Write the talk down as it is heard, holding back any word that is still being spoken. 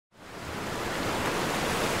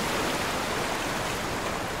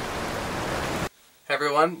Hey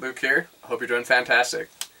everyone, Luke here. I hope you're doing fantastic.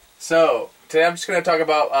 So, today I'm just going to talk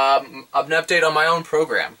about an update on my own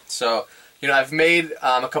program. So, I've made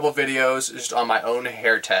a couple videos just on my own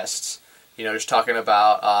hair tests. Just talking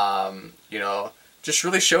about, just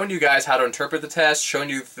really showing you guys how to interpret the test, showing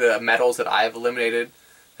you the metals that I've eliminated,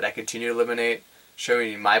 that I continue to eliminate,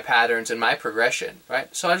 showing you my patterns and my progression,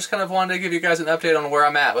 right? So I just kind of wanted to give you guys an update on where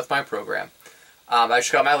I'm at with my program. I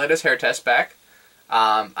just got my latest hair test back.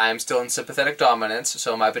 I'm still in sympathetic dominance,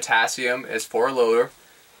 so my potassium is 4 or lower.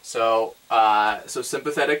 So,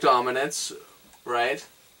 sympathetic dominance, right?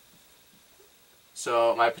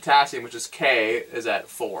 So my potassium, which is K, is at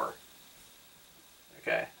 4.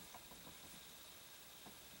 Okay.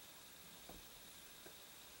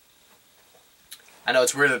 I know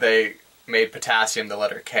it's weird that they made potassium the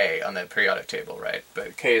letter K on the periodic table, right?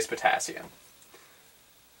 But K is potassium.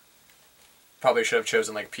 Probably should have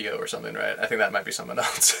chosen like PO or something, right? I think that might be someone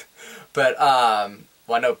else. But, well,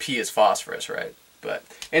 I know P is phosphorus, right? But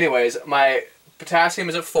anyways, my potassium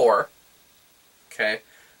is at 4. Okay.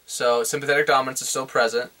 So sympathetic dominance is still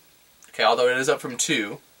present. Okay, although it is up from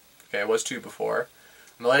 2. Okay, it was 2 before.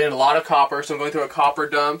 I'm eliminating a lot of copper, so I'm going through a copper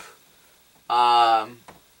dump. I've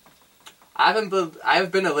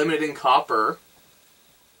been eliminating copper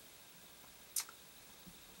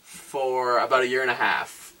for about 1.5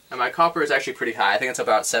 years. And my copper is actually pretty high. I think it's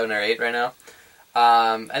about 7 or 8 right now.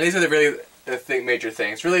 And these are the major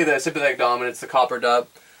things. Really the sympathetic dominance, the copper dump.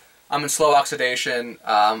 I'm in slow oxidation.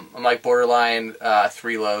 I'm like borderline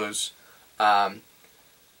 3 lows. But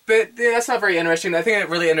yeah, that's not very interesting. I think it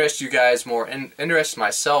really interests you guys more, and interests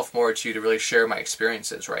myself more to really share my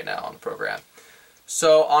experiences right now on the program.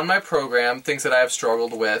 So on my program, things that I have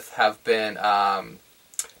struggled with have been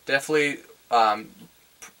definitely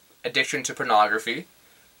addiction to pornography,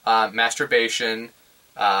 masturbation,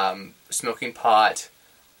 smoking pot,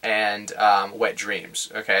 and wet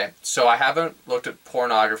dreams. Okay, so I haven't looked at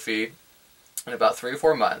pornography in about 3 or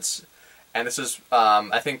 4 months, and this is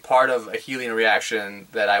I think part of a healing reaction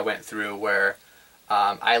that I went through where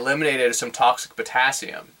I eliminated some toxic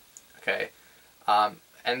potassium. Okay,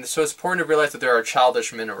 and so it's important to realize that there are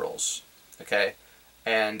childish minerals. Okay,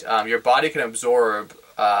 and your body can absorb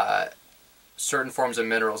certain forms of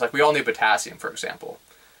minerals, like we all need potassium, for example.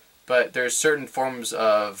 But there's certain forms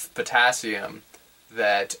of potassium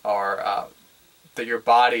that are that your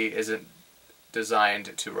body isn't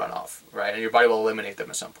designed to run off, right? And your body will eliminate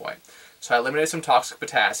them at some point. So I eliminated some toxic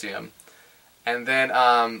potassium, and then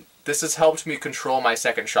this has helped me control my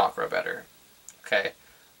second chakra better. Okay,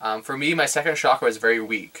 for me, my second chakra is very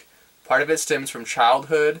weak. Part of it stems from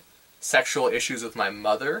childhood, sexual issues with my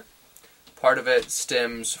mother. Part of it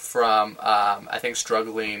stems from I think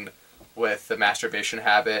struggling with the masturbation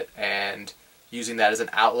habit and using that as an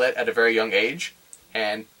outlet at a very young age,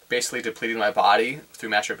 and basically depleting my body through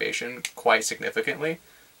masturbation quite significantly,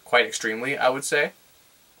 quite extremely, I would say.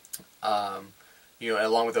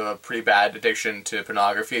 Along with a pretty bad addiction to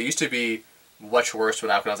pornography. It used to be much worse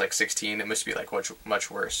when I was like 16. It must be like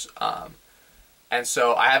much worse. And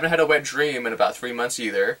so I haven't had a wet dream in about 3 months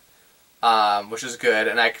either, which is good,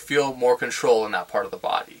 and I feel more control in that part of the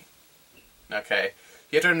body. Okay.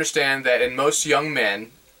 You have to understand that in most young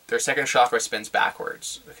men, their second chakra spins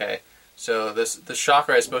backwards. Okay, so the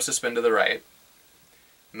chakra is supposed to spin to the right.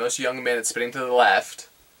 In most young men, it's spinning to the left.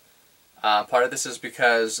 Part of this is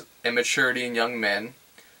because immaturity in young men.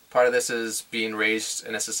 Part of this is being raised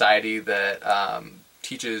in a society that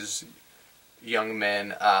teaches young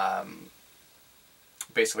men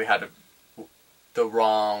basically the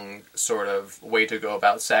wrong sort of way to go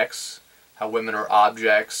about sex, how women are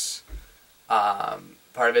objects.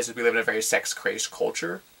 Part of it is we live in a very sex-crazed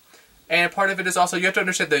culture. And part of it is also, you have to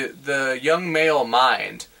understand the young male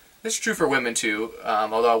mind. This is true for women too,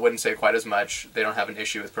 although I wouldn't say quite as much. They don't have an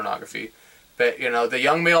issue with pornography. But, the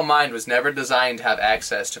young male mind was never designed to have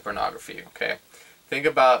access to pornography, okay? Think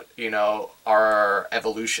about, our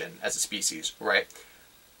evolution as a species, right?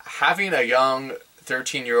 Having a young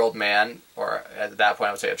 13-year-old man, or at that point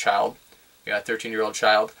I would say a child, a 13-year-old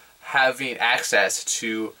child, having access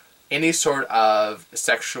to any sort of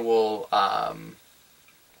sexual,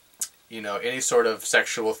 any sort of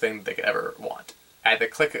sexual thing they could ever want at the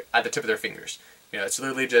tip of their fingers. It's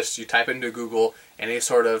literally just you type into Google any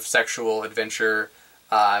sort of sexual adventure,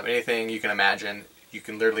 anything you can imagine. You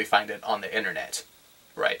can literally find it on the internet,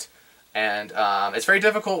 right? And it's very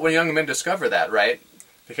difficult when young men discover that, right?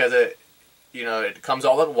 Because it comes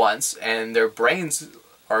all at once, and their brains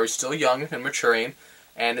are still young and maturing,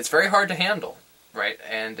 and it's very hard to handle. Right,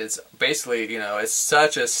 and it's basically, it's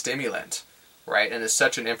such a stimulant, right, and it's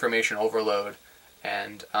such an information overload,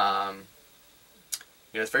 and,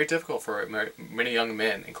 it's very difficult for many young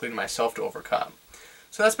men, including myself, to overcome.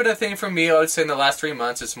 So that's been a thing for me. I would say in the last 3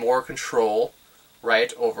 months, it's more control,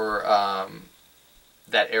 right, over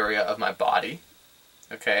that area of my body.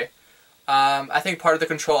 Okay. I think part of the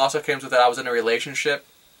control also comes with that I was in a relationship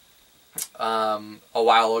a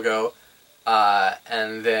while ago,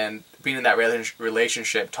 and then being in that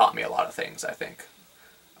relationship taught me a lot of things, I think.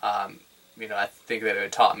 I think that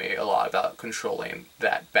it taught me a lot about controlling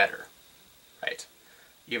that better, right?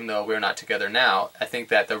 Even though we're not together now, I think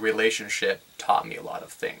that the relationship taught me a lot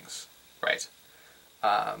of things, right?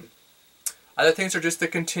 Other things are just the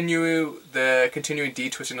continuing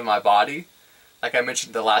detwisting of my body. Like I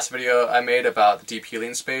mentioned in the last video I made about the deep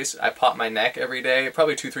healing space, I pop my neck every day,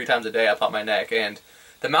 probably 2-3 times a day I pop my neck, and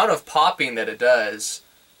the amount of popping that it does,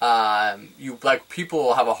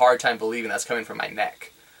 people have a hard time believing that's coming from my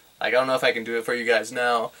neck. Like, I don't know if I can do it for you guys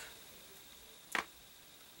now.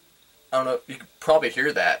 I don't know, you can probably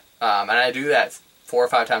hear that. And I do that 4 or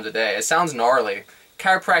 5 times a day. It sounds gnarly.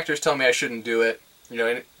 Chiropractors tell me I shouldn't do it,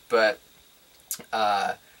 but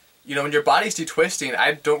when your body's detwisting,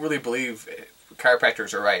 I don't really believe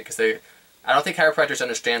chiropractors are right, because I don't think chiropractors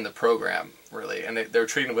understand the program, really, and they're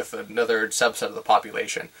treating with another subset of the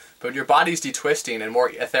population. But when your body's detwisting and more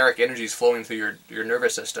etheric energy is flowing through your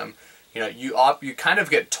nervous system, you kind of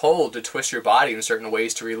get told to twist your body in certain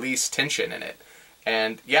ways to release tension in it.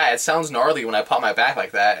 And yeah, it sounds gnarly when I pop my back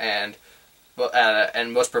like that, and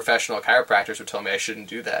most professional chiropractors would tell me I shouldn't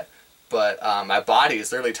do that. But my body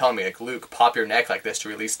is literally telling me, like, Luke, pop your neck like this to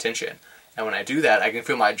release tension. And when I do that, I can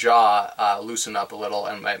feel my jaw loosen up a little,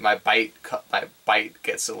 and my bite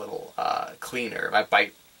gets a little cleaner. My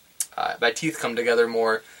teeth come together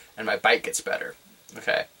more, and my bite gets better.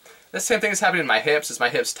 Okay, the same thing is happening in my hips. As my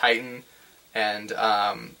hips tighten, and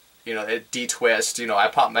it detwist.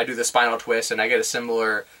 I do the spinal twist, and I get a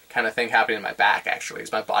similar kind of thing happening in my back. Actually,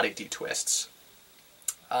 as my body detwists.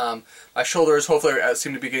 My shoulders hopefully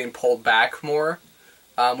seem to be getting pulled back more,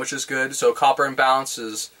 which is good. So copper imbalance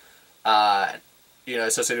is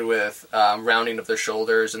associated with rounding of the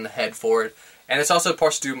shoulders and the head forward, and it's also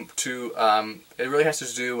supposed to it really has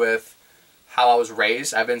to do with how I was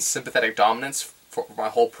raised. I've been sympathetic dominance for my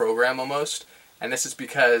whole program almost, and this is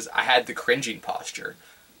because I had the cringing posture.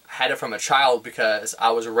 I had it from a child because I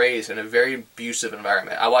was raised in a very abusive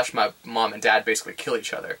environment. I watched my mom and dad basically kill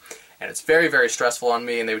each other, and it's very, very stressful on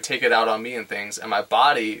me, and they would take it out on me and things, and my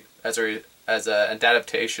body, as an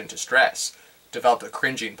adaptation to stress, developed a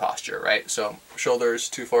cringing posture, right? So shoulders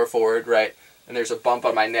too far forward, right? And there's a bump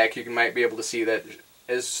on my neck. You might be able to see that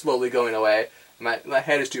is slowly going away. My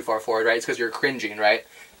head is too far forward, right? It's because you're cringing, right?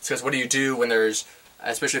 It's because what do you do when there's,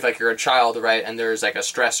 especially if you're a child, right? And there's like a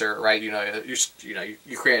stressor, right? You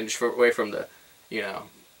cringe away from the, the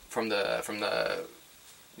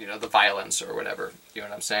violence or whatever. You know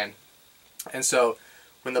what I'm saying? And so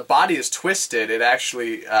when the body is twisted, it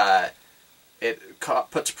actually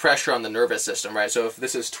puts pressure on the nervous system, right? So if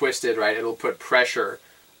this is twisted, right, it'll put pressure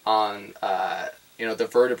on the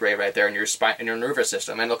vertebrae right there in your spine, in your nervous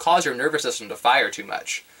system, and it'll cause your nervous system to fire too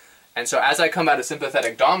much. And so as I come out of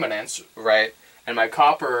sympathetic dominance, right, and I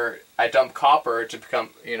dump copper to become,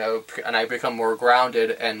 and I become more grounded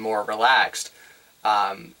and more relaxed,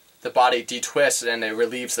 the body detwists and it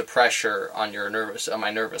relieves the pressure on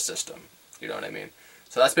my nervous system. You know what I mean?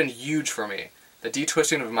 So that's been huge for me. The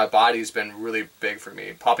detwisting of my body has been really big for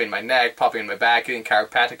me. Popping my neck, popping my back, getting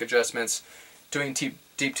chiropractic adjustments, doing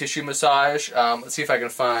deep tissue massage. Let's see if I can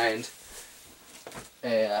find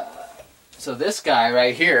so this guy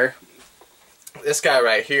right here,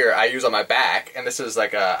 I use on my back, and this is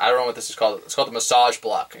like I don't know what this is called. It's called the massage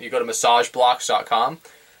block. You go to massageblocks.com,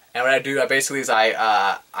 and what I do, I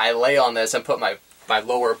lay on this and put my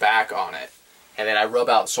lower back on it, and then I rub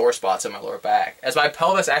out sore spots in my lower back. As my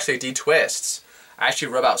pelvis actually detwists, I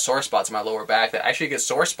actually rub out sore spots in my lower back that actually get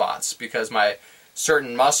sore spots because my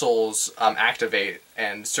certain muscles activate,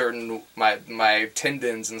 and my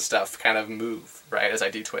tendons and stuff kind of move, right, as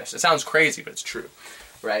I detwist. It sounds crazy, but it's true,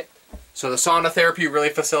 right? So the sauna therapy really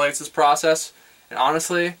facilitates this process, and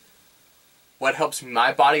honestly, what helps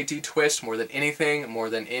my body detwist more than anything,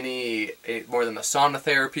 more than the sauna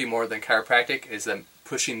therapy, more than chiropractic, is the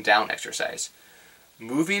pushing down exercise.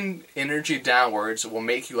 Moving energy downwards will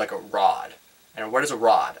make you like a rod. And what is a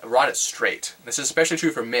rod? A rod is straight. This is especially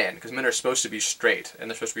true for men, because men are supposed to be straight, and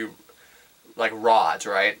they're supposed to be like rods,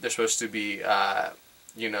 right? They're supposed to be,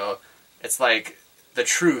 it's like the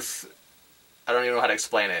truth. I don't even know how to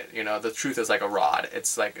explain it. The truth is like a rod.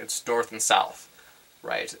 It's like it's north and south,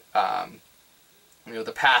 right?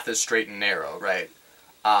 The path is straight and narrow, right?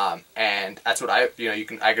 And that's what I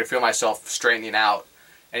can feel myself straightening out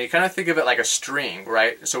And you kind of think of it like a string,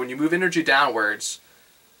 right? So when you move energy downwards,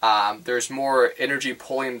 there's more energy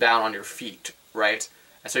pulling down on your feet, right?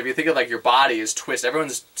 And so if you think of like your body is twisted,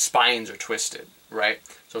 everyone's spines are twisted, right?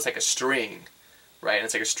 So it's like a string, right? And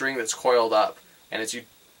it's like a string that's coiled up. And as you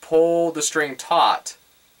pull the string taut,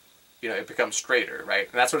 you know, it becomes straighter, right?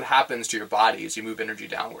 And that's what happens to your body as you move energy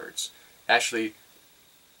downwards. It actually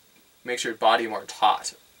makes your body more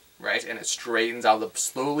taut, right? And it straightens out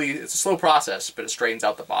slowly. It's a slow process, but it straightens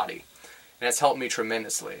out the body. And it's helped me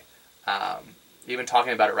tremendously. Even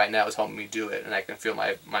talking about it right now is helping me do it, and I can feel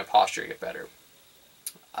my posture get better.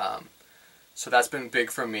 So that's been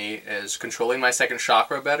big for me, is controlling my second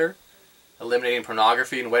chakra better, eliminating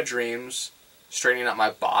pornography and wet dreams, straightening out my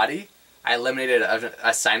body. I eliminated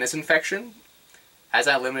a sinus infection. As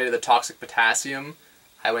I eliminated the toxic potassium,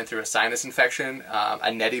 I went through a sinus infection.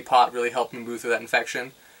 A neti pot really helped me move through that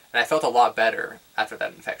infection. And I felt a lot better after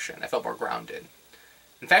that infection. I felt more grounded.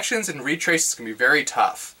 Infections and retraces can be very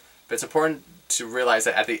tough, but it's important to realize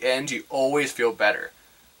that at the end, you always feel better.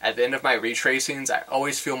 At the end of my retracings, I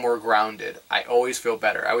always feel more grounded. I always feel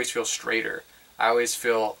better. I always feel straighter. I always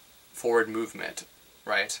feel forward movement,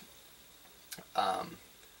 right?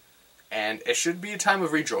 And it should be a time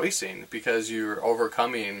of rejoicing because you're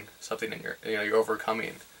overcoming something in you're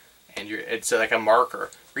overcoming, and it's like a marker.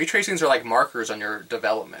 Retracings are like markers on your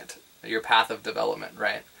development, your path of development,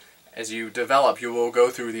 right? As you develop, you will go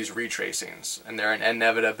through these retracings, and they're an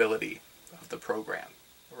inevitability of the program,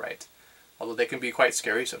 right? Although they can be quite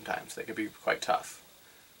scary sometimes. They can be quite tough.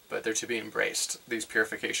 But they're to be embraced, these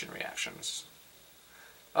purification reactions.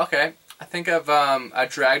 Okay, I think I've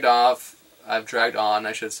dragged on,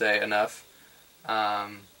 I should say, enough.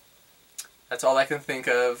 That's all I can think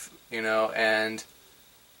of, you know, and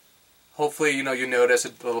hopefully, you know, you notice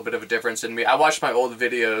a little bit of a difference in me. I watched my old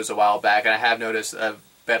videos a while back, and I have noticed a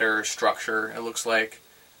better structure, it looks like,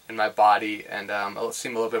 in my body, and I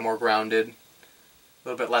seem a little bit more grounded. A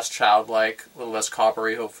little bit less childlike, a little less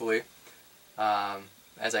coppery, hopefully,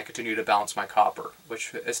 as I continue to balance my copper, which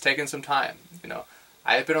has taken some time. You know,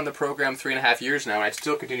 I have been on the program 3.5 years now, and I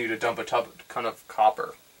still continue to dump a ton of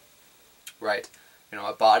copper. Right? You know,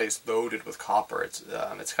 my body's loaded with copper. It's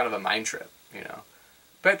kind of a mind trip. You know,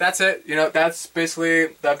 but that's it. You know, that's basically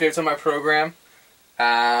the updates on my program.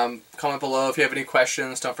 Comment below if you have any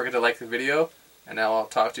questions. Don't forget to like the video, and I'll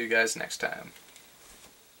talk to you guys next time.